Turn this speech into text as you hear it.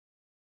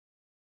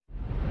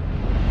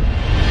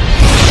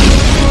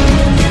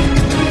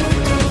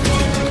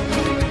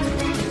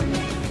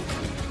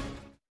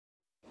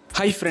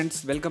Hi friends,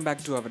 welcome back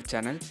to our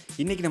channel.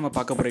 இன்னைக்கு நம்ம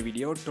பார்க்க போற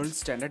video 12th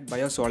Standard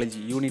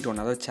Bio-Zoology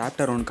Unit-1 அதாவது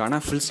Chapter-1 கான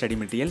full study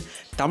material.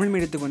 தமிழ்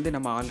மீடியத்துக்கு வந்து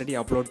நம்ம ஆல்ரெடி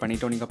அப்லோட்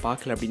பண்ணிட்டோம். நீங்க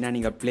பார்க்கல அப்படினா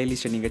நீங்க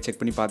பிளேலிஸ்ட் நீங்க செக்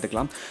பண்ணி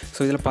பார்த்துக்கலாம். சோ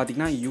இதல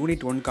பாத்தீங்கன்னா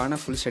Unit-1 கான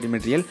full study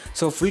material.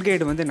 So full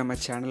guide வந்து நம்ம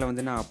சேனல்ல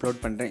வந்து நான் அப்லோட்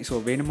பண்றேன்.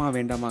 சோ வேணுமா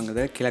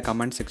வேண்டாமாங்கறத கீழ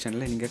கமெண்ட்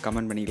செக்ஷன்ல நீங்க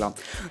கமெண்ட் பண்ணிக்கலாம்.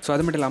 சோ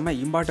அது மட்டும் இல்லாம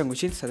இம்பார்ட்டன்ட்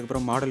क्वेश्चंस அதுக்கு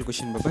அப்புறம் மாடல்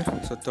क्वेश्चन பேப்பர்.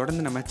 சோ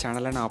தொடர்ந்து நம்ம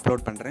சேனல்ல நான்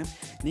அப்லோட் பண்றேன்.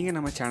 நீங்க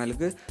நம்ம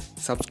சேனலுக்கு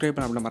subscribe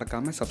பண்ண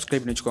மறக்காம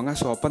subscribe பண்ணி வெச்சுக்கோங்க.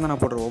 சோ அப்பதான்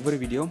நான் போடுற ஒவ்வொரு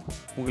வீடியோ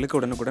உங்களுக்கு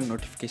உடனுக்குடன்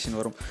நோட்டிஃபிகேஷன்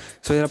வரும்.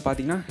 ஸோ இதில்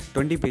பார்த்தீங்கன்னா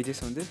 20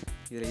 பேஜஸ் வந்து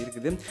இதில்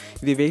இருக்குது.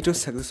 இது வெயிட் டு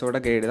சக்ஸஸோட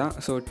கைடு தான்.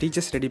 ஸோ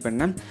டீச்சர்ஸ் ரெடி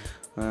பண்ண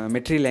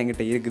மெட்டீரியல்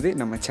என்கிட்ட இருக்குது.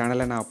 நம்ம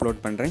சேனலில் நான்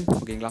அப்லோட் பண்ணுறேன்.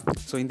 ஓகேங்களா?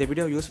 ஸோ இந்த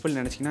வீடியோ யூஸ்ஃபுல்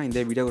நினச்சிங்கன்னா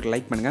இந்த வீடியோ ஒரு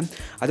லைக் பண்ணுங்கள்.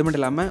 அது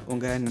மட்டும் இல்லாமல்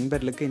உங்கள்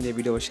நண்பர்களுக்கு இந்த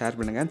வீடியோவை ஷேர்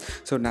பண்ணுங்கள்.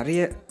 ஸோ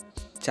நிறைய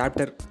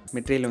சாப்டர்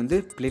மெட்டீரியல் வந்து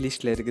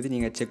பிளேலிஸ்ட்டில் இருக்குது,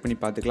 நீங்கள் செக் பண்ணி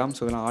பார்த்துக்கலாம்.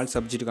 ஸோ இதெல்லாம் ஆல்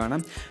சப்ஜெக்ட்டுக்கான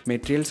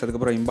மெட்டீரியல்ஸ்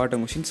அதுக்கப்புறம்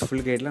இம்பார்ட்டன்ட் கொஷின்ஸ்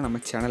ஃபுல் கைடில்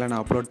நம்ம சேனலில்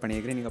நான் அப்லோட்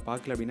பண்ணியிருக்கிறேன். நீங்கள்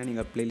பார்க்கல அப்படின்னா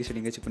நீங்கள் பிளேலிஸ்ட்டை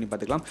நீங்கள் செக் பண்ணி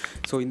பார்த்துக்கலாம்.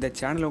 ஸோ இந்த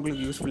சேனல்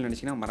உங்களுக்கு யூஸ்ஃபுல்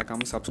நினச்சிங்கன்னா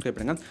மறக்காமல் சப்ஸ்கிரைப்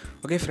பண்ணுங்கள்.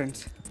 Okay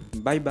friends,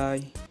 bye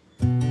bye.